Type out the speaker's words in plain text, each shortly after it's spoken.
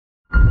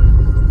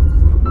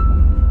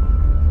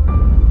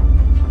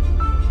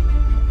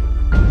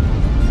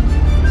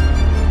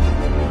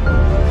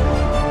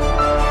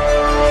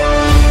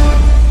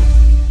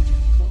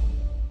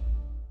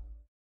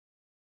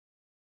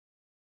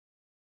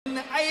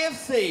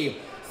AFC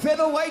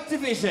Featherweight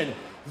division.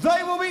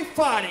 They will be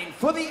fighting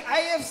for the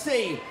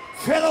AFC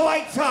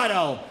Featherweight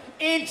title.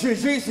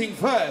 Introducing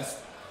first,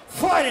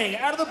 fighting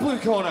out of the blue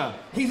corner.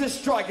 He's a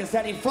striker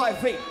standing 5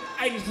 feet,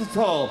 8 inches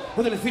tall,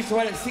 with an official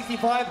weight of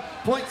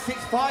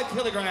 65.65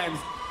 kilograms.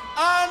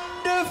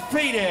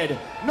 Undefeated,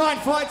 9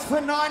 fights for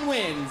 9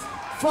 wins.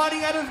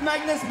 Fighting out of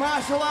Magnus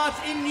Martial Arts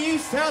in New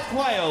South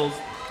Wales.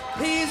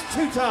 He is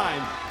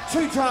two-time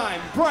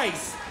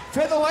brace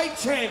featherweight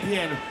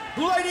champion.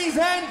 Ladies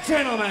and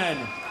gentlemen,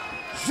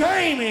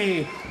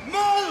 Jamie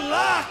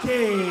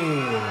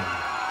Mullarkey.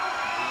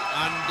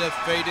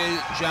 Undefeated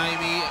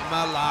Jamie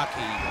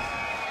Mullarkey.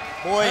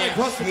 Boy, and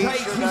across the cage,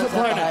 his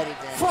opponent,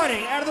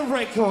 fighting out of the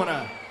red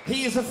corner.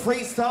 He is a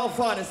freestyle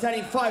fighter,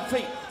 standing 5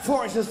 feet,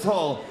 4 inches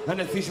tall, an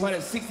official weight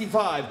of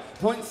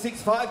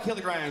 65.65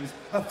 kilograms,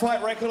 a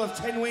fight record of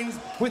 10 wins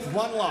with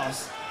 1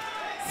 loss.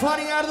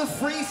 Fighting out of the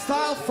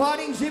freestyle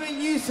fighting gym in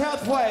New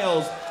South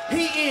Wales,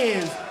 he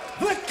is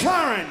the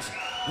current,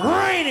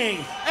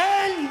 reigning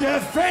and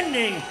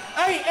defending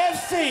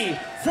AFC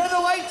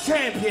Featherweight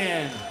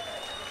champion,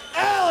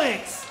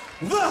 Alex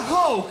the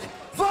Hulk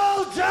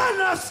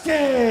Volkanovski.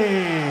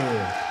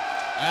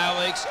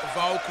 Alex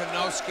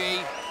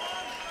Volkanovski,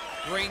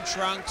 green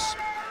trunks.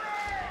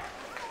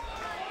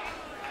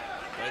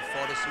 Both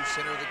fighters through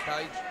center of the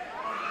cage.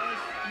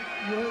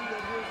 You heard the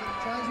rules of the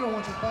change. I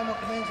want you to obey my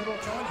commands at all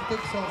times.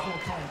 Protect yourselves at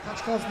all times.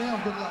 Touch gloves now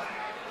and good luck.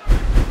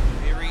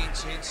 Very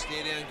intense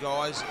stare down,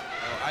 guys.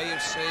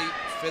 AFC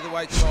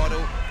Featherweight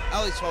title.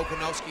 Alex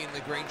Volkanovski in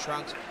the green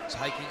trunks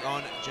taking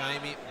on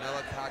Jamie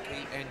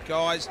Mullarkey. And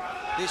guys,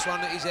 this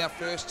one is our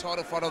first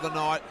title fight of the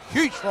night.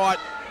 Huge fight,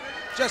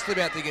 just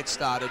about to get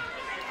started.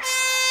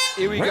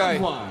 Here we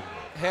go.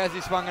 How's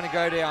this one going to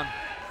go down?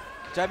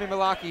 Jamie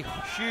Mullarkey,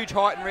 huge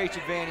height and reach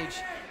advantage.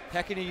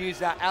 How can you use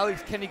that?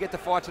 Alex, can you get the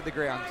fight to the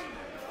ground?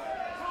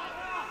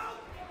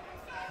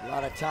 A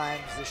lot of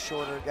times the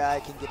shorter guy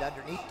can get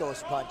underneath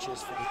those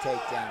punches for the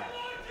takedown.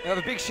 We have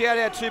a big shout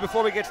out too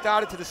before we get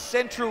started to the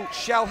Central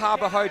Shell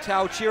Harbour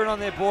Hotel cheering on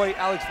their boy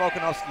Alex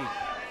Volkanovski.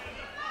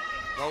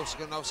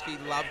 Volkanovski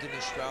loved in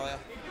Australia.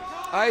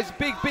 He's a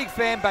big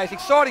fan base.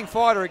 Exciting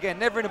fighter again,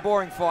 never in a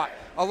boring fight.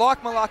 I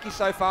like Mullarkey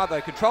so far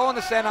though. Control on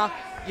the centre,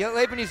 you're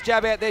leaving his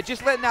jab out there,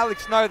 just letting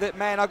Alex know that,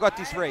 man, I got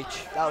this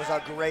reach. That was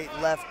a great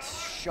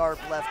sharp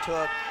left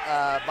hook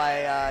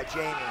by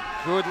Jamie.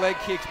 Good leg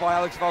kicks by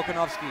Alex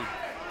Volkanovski.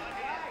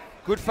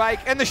 Good fake,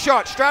 and the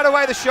shot, straight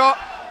away the shot.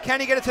 Can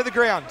he get it to the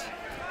ground?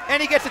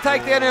 And he gets a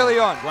takedown early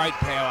on. Great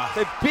power.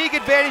 So big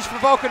advantage for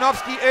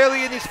Volkanovski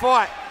early in this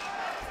fight.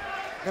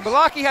 And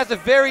Mullarkey has a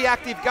very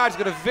active guard. He's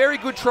got a very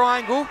good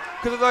triangle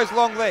because of those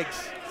long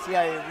legs. See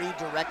how he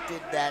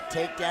redirected that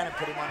takedown and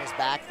put him on his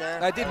back there?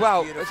 They did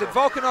well. I said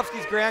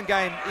Volkanovski's ground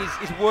game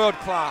is world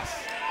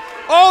class.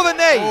 Oh, the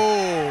knee!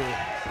 Oh.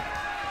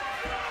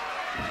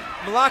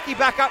 Mullarkey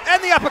back up,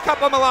 and the uppercut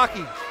by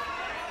Mullarkey.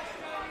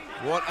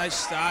 What a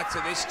start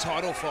to this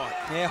title fight.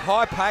 Yeah,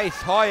 high pace,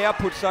 high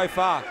output so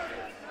far.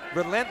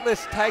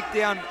 Relentless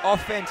takedown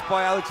offense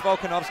by Alex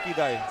Volkanovski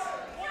though.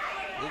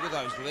 Look at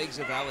those legs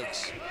of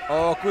Alex.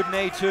 Oh, good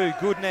knee too,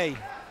 good knee.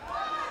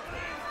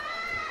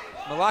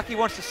 Mullarkey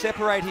wants to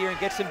separate here and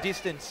get some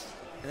distance,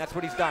 and that's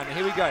what he's done. And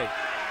here we go.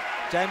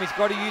 Jamie's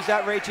got to use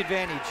that reach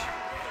advantage.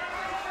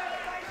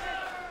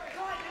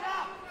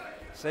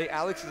 See,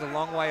 Alex is a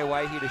long way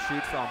away here to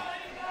shoot from.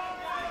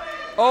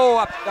 Oh,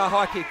 up,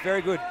 high kick,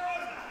 very good.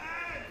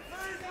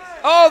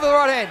 Oh, the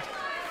right hand.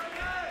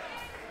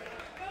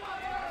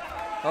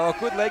 Oh,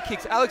 good leg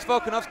kicks. Alex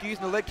Volkanovski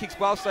using the leg kicks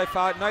well so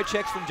far. No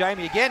checks from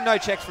Jamie. Again, no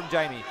checks from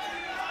Jamie.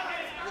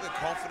 Look at the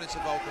confidence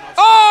of Volkanovski.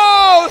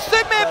 Oh,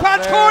 Superman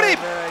punch caught him.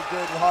 Very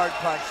good hard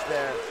punch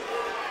there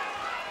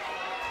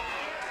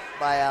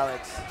by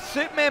Alex.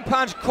 Superman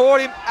punch caught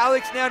him.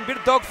 Alex now in a bit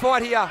of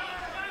dogfight here.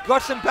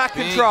 Got some back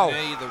control.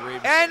 Knee, the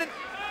ribs. And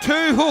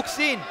 2 hooks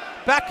in.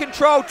 Back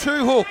control,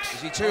 2 hooks.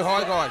 Is he too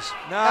high, guys?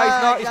 No,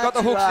 he's not. He's got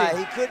the hooks high. in.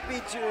 He could be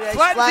too high.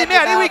 Flattens him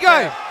out. Here we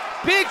go.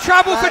 Big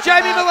trouble for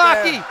Jamie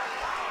Mullarkey.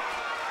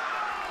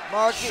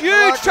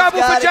 Huge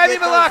trouble for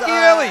Jamie Mullarkey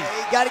early.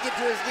 He got to get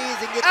to his knees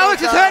and get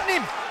Alex is hurting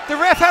him. The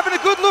ref having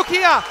a good look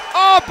here.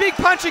 Oh, big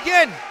punch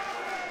again.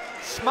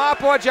 Smart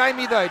by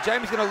Jamie though.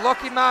 Jamie's going to lock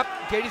him up,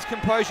 get his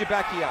composure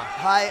back here.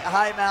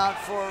 High mount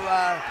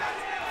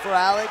for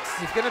Alex.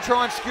 He's going to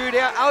try and scoot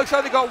out. Alex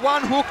only got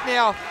 1 hook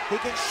now. He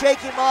can shake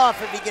him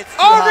off if he gets too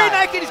high. high. Rear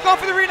naked. He's gone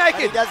for the rear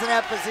naked. But he doesn't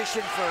have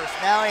position first.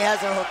 Now he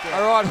has a hook in.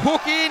 All right,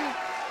 hook in.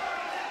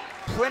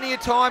 Plenty of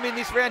time in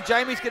this round.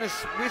 Jamie's going to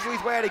whizzle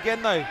his way out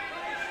again though.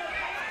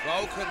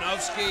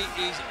 Volkanovski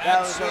is that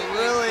was a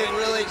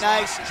really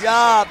nice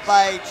job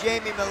by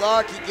Jamie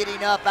Mullarkey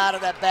getting up out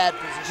of that bad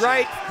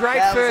position.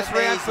 Great first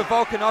round for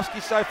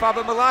Volkanovski so far,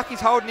 but Mullarkey's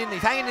holding in.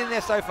 He's hanging in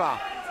there so far.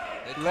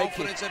 The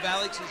confidence of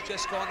Alex has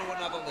just gone to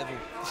another level.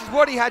 This is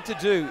what he had to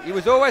do. He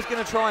was always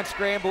going to try and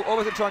scramble,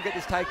 always going to try and get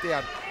this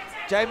takedown.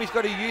 Jamie's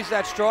got to use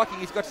that striking.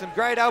 He's got some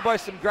great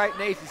elbows, some great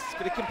knees. He's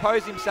going to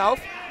compose himself,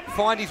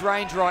 find his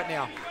range right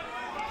now.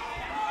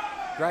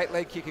 Great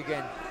leg kick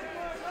again.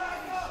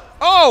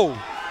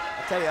 Oh!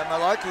 tell you,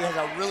 Mullarkey has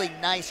a really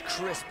nice,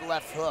 crisp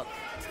left hook.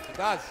 He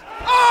does.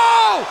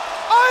 Oh!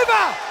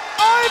 Over!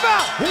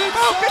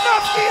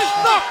 Volkanovski is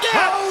knocked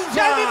out!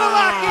 Jamie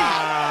Mullarkey!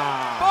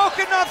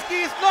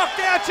 Volkanovski is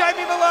knocked out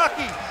Jamie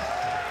Mullarkey!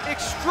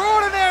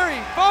 Extraordinary!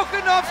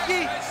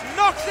 Volkanovski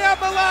knocks out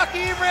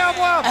Mullarkey in round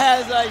 1.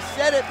 As I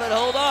said it, but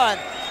hold on.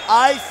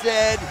 I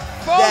said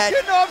that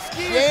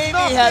Volkanovski is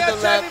knocked had out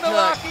the left Jamie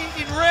Mullarkey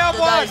in round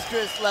 1. Nice,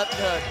 crisp left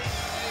hook.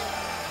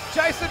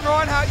 Jason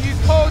Reinhardt, you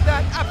called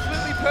that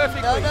absolutely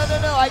perfectly.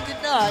 No, I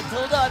did not.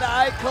 Hold on,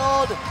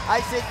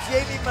 I said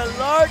Jamie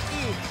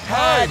Mullarkey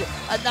had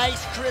a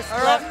nice crisp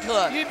left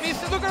hook. You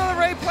missed it. Look at the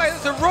replay.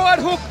 There's a right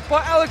hook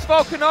by Alex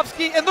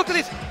Volkanovski. And look at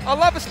this. I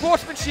love the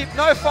sportsmanship.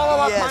 No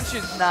follow-up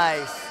punches.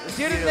 Nice.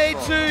 Didn't need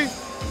to.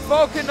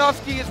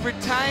 Volkanovski has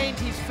retained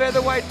his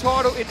featherweight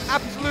title in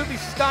absolutely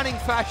stunning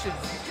fashion.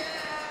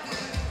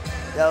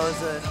 That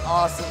was an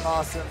awesome.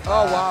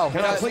 Oh, wow.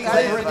 Can I please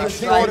that is an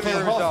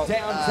extraordinary result.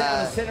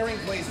 Down, centering,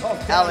 please.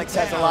 Alex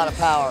has a lot of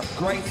power.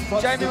 Great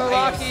spots. Jamie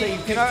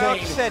Mullarkey, you know,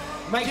 like I said,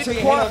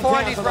 didn't quite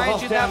find his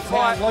range in that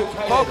fight.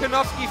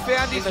 Volkanovski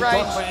found his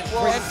range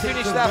and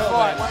finished that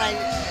fight. I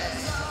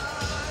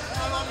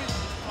want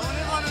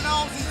everyone to know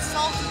I was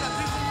insulted that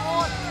people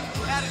thought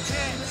we had a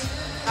chance.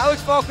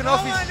 Alex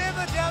Volkanovski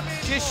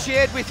just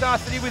shared with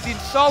us that he was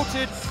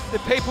insulted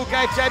that people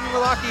gave Jamie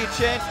Mullarkey a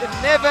chance and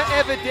never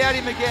ever doubt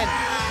him again.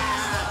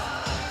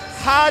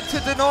 Hard to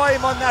deny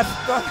him on that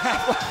one.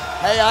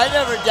 Hey, I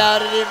never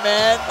doubted him,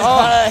 man.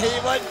 Oh. He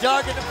wasn't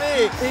talking to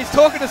me. He's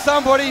talking to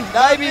somebody,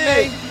 Not maybe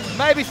me,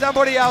 maybe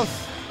somebody else.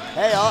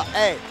 Hey,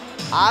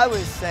 I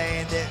was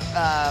saying that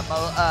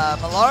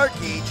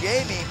Mullarkey,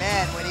 Jamie,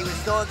 man, when he was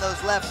throwing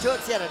those left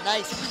hooks, he had a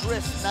nice,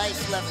 crisp,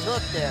 left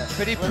hook there.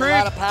 But he with proved a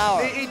lot of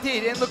power. He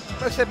did, and look,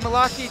 like I said,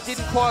 Mullarkey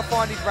didn't quite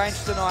find his range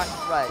tonight.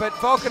 Right. But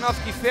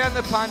Volkanovski found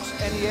the punch,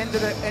 and he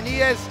ended it, and he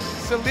has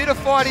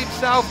solidified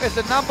himself as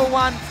the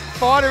 #1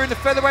 fighter in the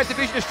featherweight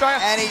division of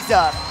Australia. And he's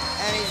up.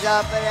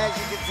 But as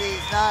you can see,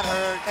 he's not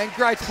hurt. And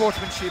great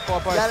sportsmanship by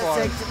both Gotta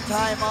fighters. take some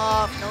time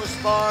off, no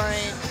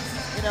sparring,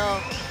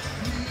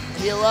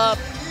 heal up.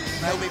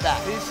 He'll be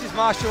back. This is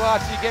martial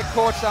arts. You get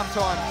caught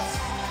sometimes.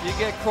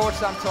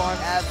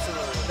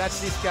 Absolutely. That's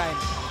this game.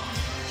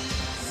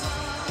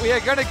 We are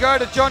going to go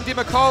to John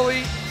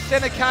DiMacaulay,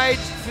 centre cage,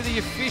 for the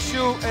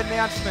official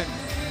announcement.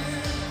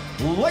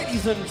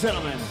 Ladies and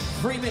gentlemen,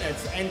 3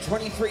 minutes and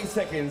 23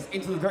 seconds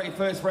into the very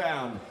first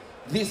round.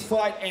 This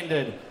fight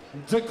ended,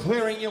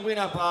 declaring your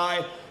winner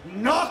by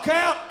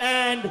knockout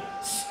and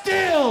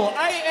still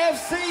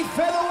AFC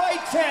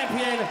featherweight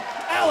champion,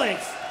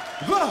 Alex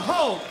the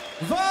Hulk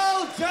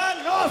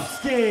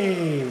Volkanovski.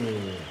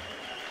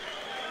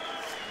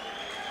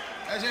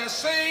 As our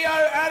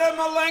CEO, Adam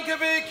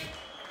Milankovic,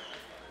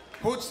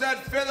 puts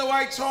that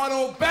featherweight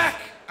title back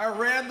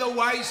around the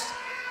waist,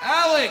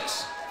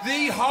 Alex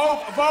the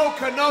Hulk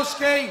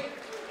Volkanovski